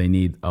 They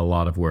need a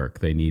lot of work.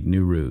 They need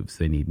new roofs.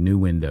 They need new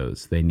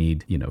windows. They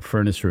need,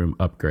 furnace room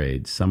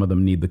upgrades. Some of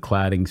them need the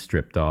cladding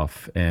stripped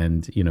off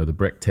and, the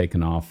brick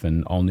taken off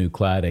and all new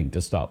cladding to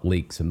stop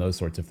leaks and those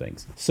sorts of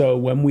things. So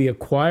when we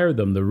acquired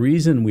them, the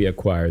reason we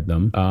acquired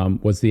them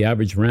was the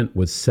average rent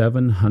was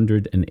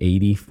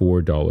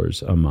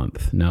 $784 a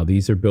month. Now,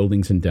 these are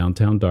buildings in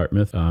downtown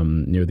Dartmouth,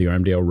 near the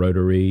Armdale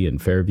Rotary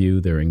and Fairview.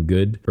 They're in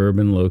good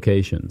urban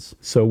locations.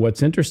 So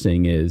what's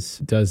interesting is,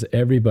 does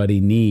everybody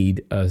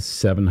need a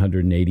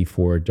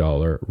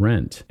 $784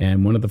 rent?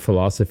 And one of the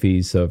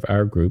philosophies of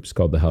our groups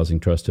called the Housing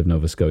Trust of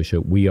Nova Scotia,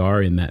 we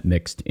are in that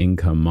mixed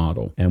income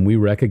model. And we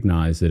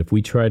recognize that if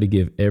we try to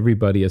give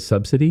everybody a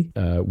subsidy,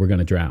 we're going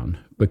to drown.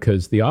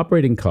 Because the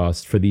operating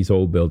costs for these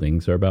old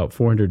buildings are about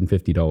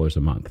 $450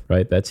 a month,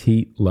 right? That's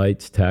heat,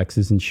 lights,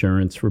 taxes,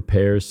 insurance,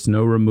 repairs,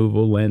 snow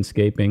removal,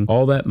 landscaping,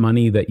 all that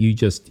money that you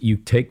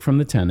take from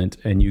the tenant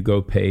and you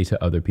go pay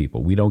to other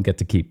people. We don't get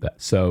to keep that.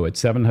 So at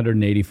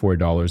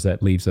 $784,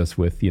 that leaves us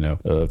with,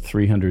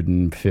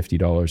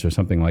 $350 or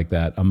something like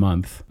that a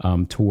month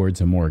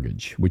towards a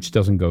mortgage, which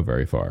doesn't go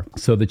very far.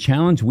 So the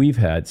challenge we've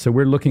had, so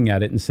we're looking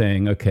at it and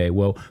saying, okay,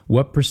 well,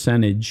 what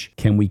percentage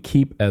can we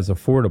keep as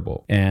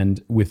affordable?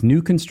 And with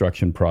new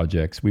construction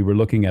projects, we were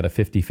looking at a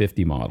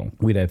 50-50 model.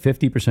 We'd have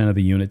 50% of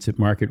the units at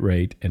market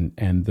rate,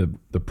 and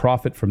the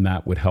profit from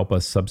that would help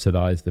us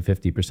subsidize the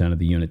 50% of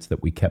the units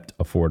that we kept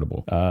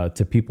affordable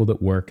to people that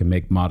work and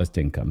make modest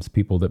incomes,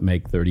 people that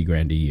make 30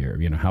 grand a year,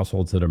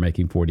 households that are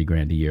making 40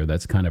 grand a year.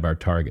 That's kind of our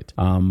target.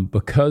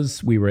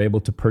 Because we were able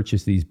to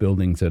purchase these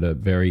buildings at a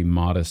very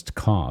modest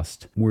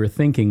cost, we're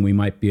thinking we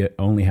might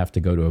only have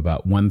to go to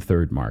about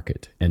 1/3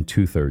 market and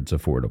 2/3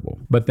 affordable.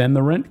 But then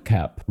the rent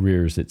cap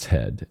rears its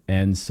head.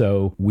 And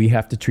so we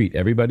have to treat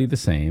everybody the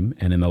same.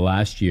 And in the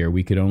last year,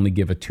 we could only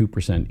give a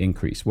 2%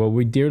 increase. Well,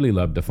 we dearly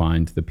love to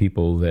find the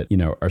people that,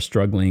 are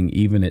struggling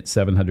even at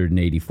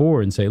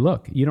 $784 and say,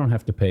 look, you don't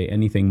have to pay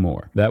anything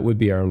more. That would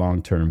be our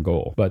long-term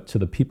goal. But to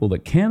the people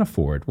that can't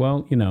afford,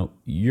 well,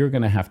 you're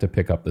going to have to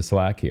pick up the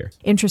slack here.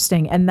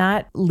 Interesting. And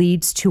that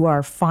leads to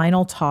our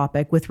final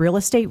topic, with real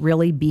estate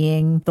really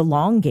being the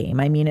long game.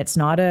 I mean, it's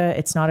not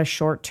a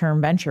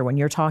short-term venture. When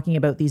you're talking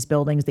about these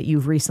buildings that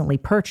you've recently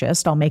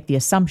purchased, I'll make the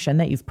assumption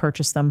that you've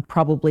purchased them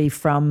probably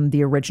from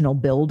the original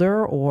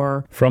builder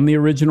or? From the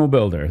original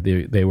builder.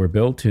 They were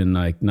built in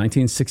like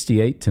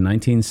 1968 to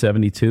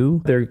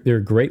 1972. They're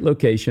great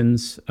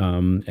locations,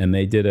 and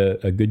they did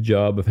a good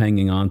job of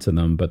hanging on to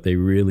them, but they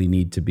really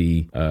need to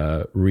be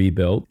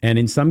rebuilt. And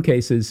in some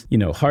cases,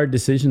 hard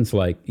decisions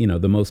like,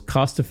 the most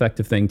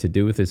cost-effective thing to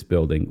do with this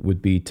building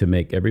would be to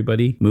make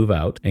everybody move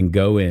out and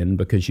go in,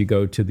 because you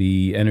go to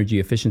the energy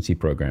efficiency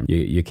program.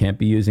 You can't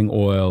be using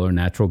oil or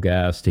natural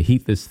gas to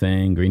heat this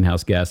thing,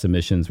 greenhouse gas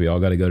emissions. We all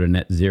got to go to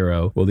net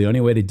zero. Well, the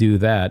only way to do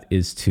that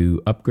is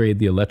to upgrade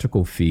the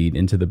electrical feed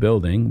into the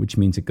building, which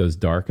means it goes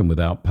dark and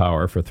without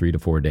power for 3 to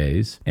 4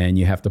 days. And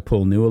you have to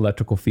pull new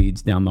electrical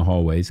feeds down the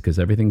hallways because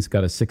everything's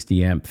got a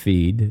 60 amp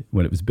feed.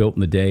 When it was built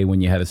in the day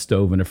when you had a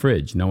stove and a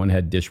fridge, no one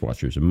had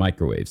dishwashers and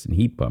microwaves and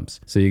heat pumps.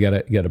 So you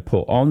got to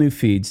pull all new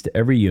feeds to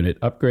every unit,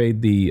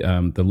 upgrade the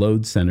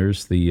load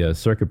centers, the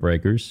circuit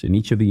breakers in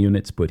each of the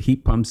units, put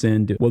heat pumps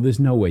in. Well, there's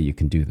no way you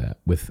can do that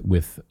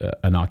with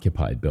an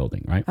occupied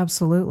building, right?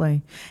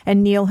 Absolutely.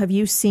 And Neil, have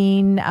you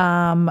seen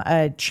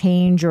a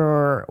change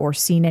or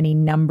seen any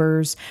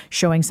numbers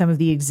showing some of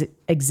the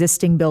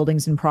existing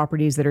buildings and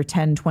properties that are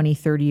 10, 20,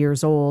 30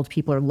 years old?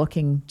 People are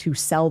looking to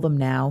sell them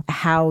now.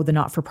 How the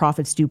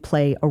not-for-profits do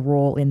play a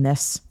role in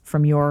this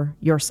from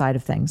your side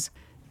of things?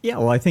 Yeah,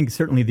 well, I think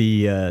certainly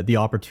the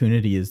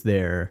opportunity is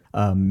there.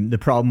 The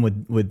problem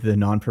with the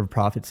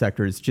non-for-profit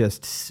sector is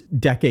just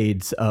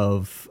decades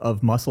of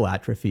muscle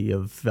atrophy,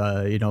 of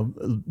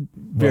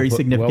very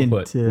significant.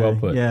 Well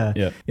put.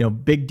 Yeah.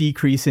 Big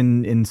decrease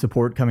in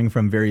support coming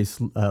from various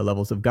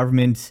levels of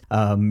government.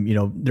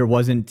 There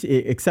wasn't,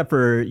 except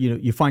for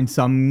you find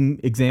some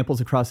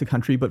examples across the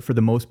country, but for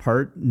the most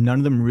part, none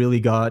of them really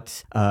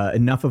got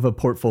enough of a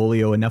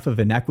portfolio, enough of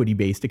an equity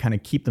base to kind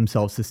of keep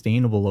themselves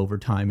sustainable over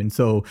time. And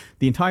so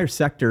the entire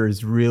sector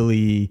is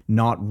really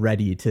not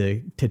ready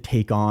to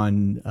take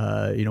on,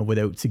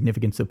 without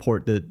significant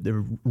support,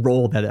 the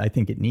role that I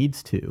think it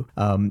needs to.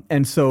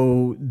 And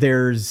so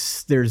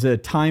there's a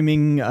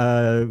timing,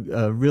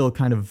 a real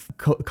kind of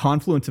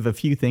confluence of a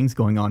few things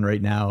going on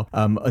right now,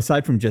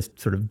 aside from just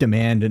sort of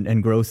demand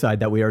and growth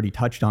side that we already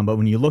touched on. But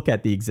when you look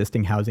at the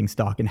existing housing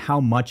stock and how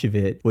much of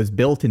it was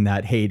built in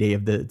that heyday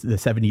of the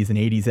 70s and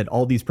 80s, that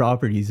all these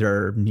properties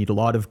need a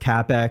lot of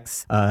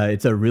CapEx.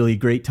 It's a really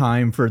great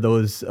time for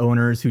those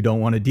owners who don't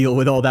want to deal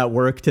with all that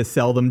work to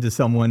sell them to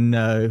someone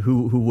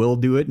who will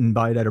do it and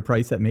buy it at a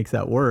price that makes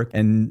that work.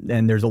 And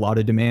there's a lot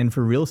of demand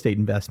for real estate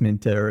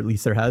investment, or at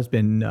least there has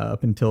been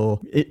up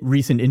until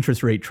recent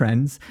interest rate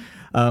trends.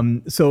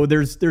 So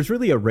there's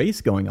really a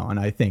race going on,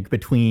 I think,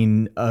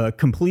 between a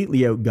completely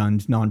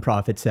outgunned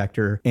nonprofit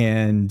sector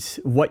and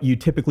what you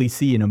typically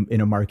see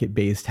in a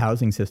market-based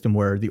housing system,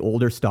 where the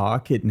older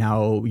stock, it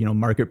now,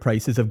 market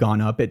prices have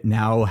gone up. It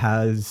now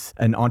has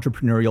an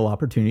entrepreneurial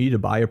opportunity to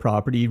buy a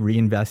property,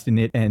 reinvest in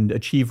it, and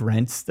achieve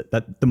rents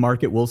that the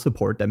market will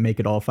support, that make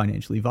it all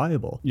financially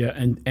viable. Yeah,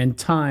 and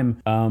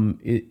time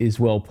is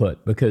well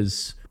put,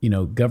 because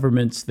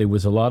governments, there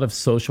was a lot of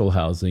social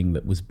housing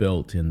that was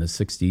built in the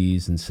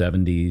 60s and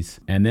 70s,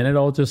 and then it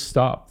all just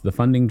stopped. The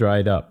funding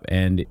dried up,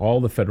 and all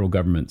the federal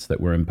governments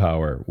that were in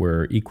power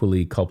were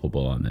equally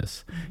culpable on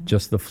this.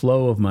 Just the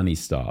flow of money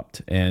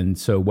stopped. And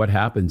so what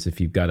happens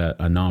if you've got a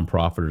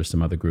nonprofit or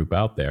some other group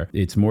out there?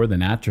 It's more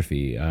than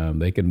atrophy.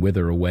 They can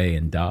wither away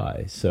and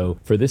die. So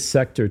for this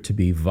sector to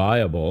be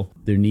viable,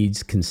 there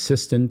needs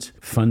consistent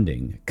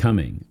funding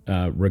coming,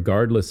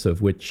 regardless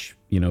of which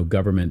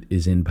government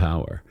is in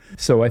power.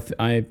 So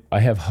I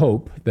have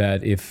hope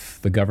that if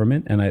the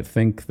government, and I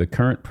think the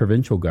current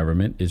provincial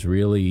government is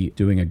really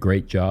doing a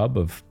great job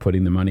of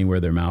putting the money where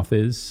their mouth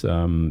is.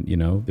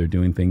 They're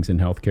doing things in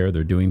healthcare,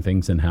 they're doing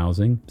things in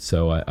housing.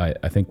 So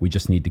I think we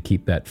just need to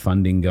keep that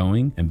funding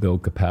going and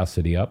build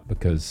capacity up,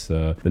 because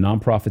the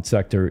nonprofit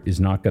sector is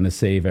not going to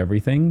save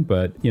everything,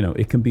 but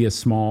it can be a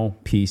small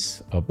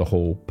piece of the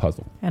whole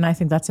puzzle. And I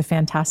think that's a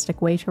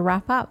fantastic way to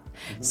wrap up.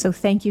 So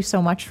thank you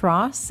so much,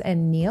 Ross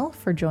and Neil,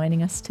 for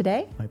joining us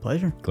today. My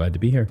pleasure. Glad to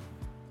be here.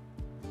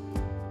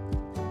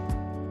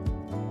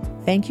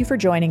 Thank you for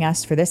joining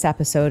us for this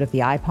episode of the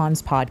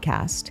iPawns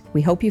podcast.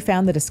 We hope you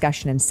found the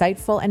discussion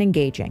insightful and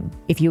engaging.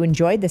 If you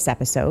enjoyed this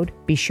episode,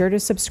 be sure to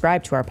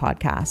subscribe to our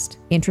podcast.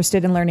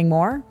 Interested in learning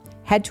more?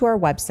 Head to our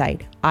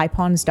website,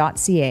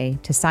 ipawns.ca,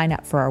 to sign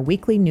up for our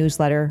weekly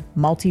newsletter,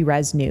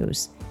 Multi-Res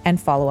News, and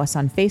follow us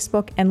on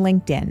Facebook and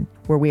LinkedIn,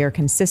 where we are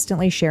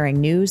consistently sharing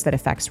news that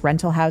affects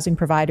rental housing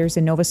providers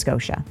in Nova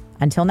Scotia.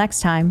 Until next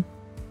time.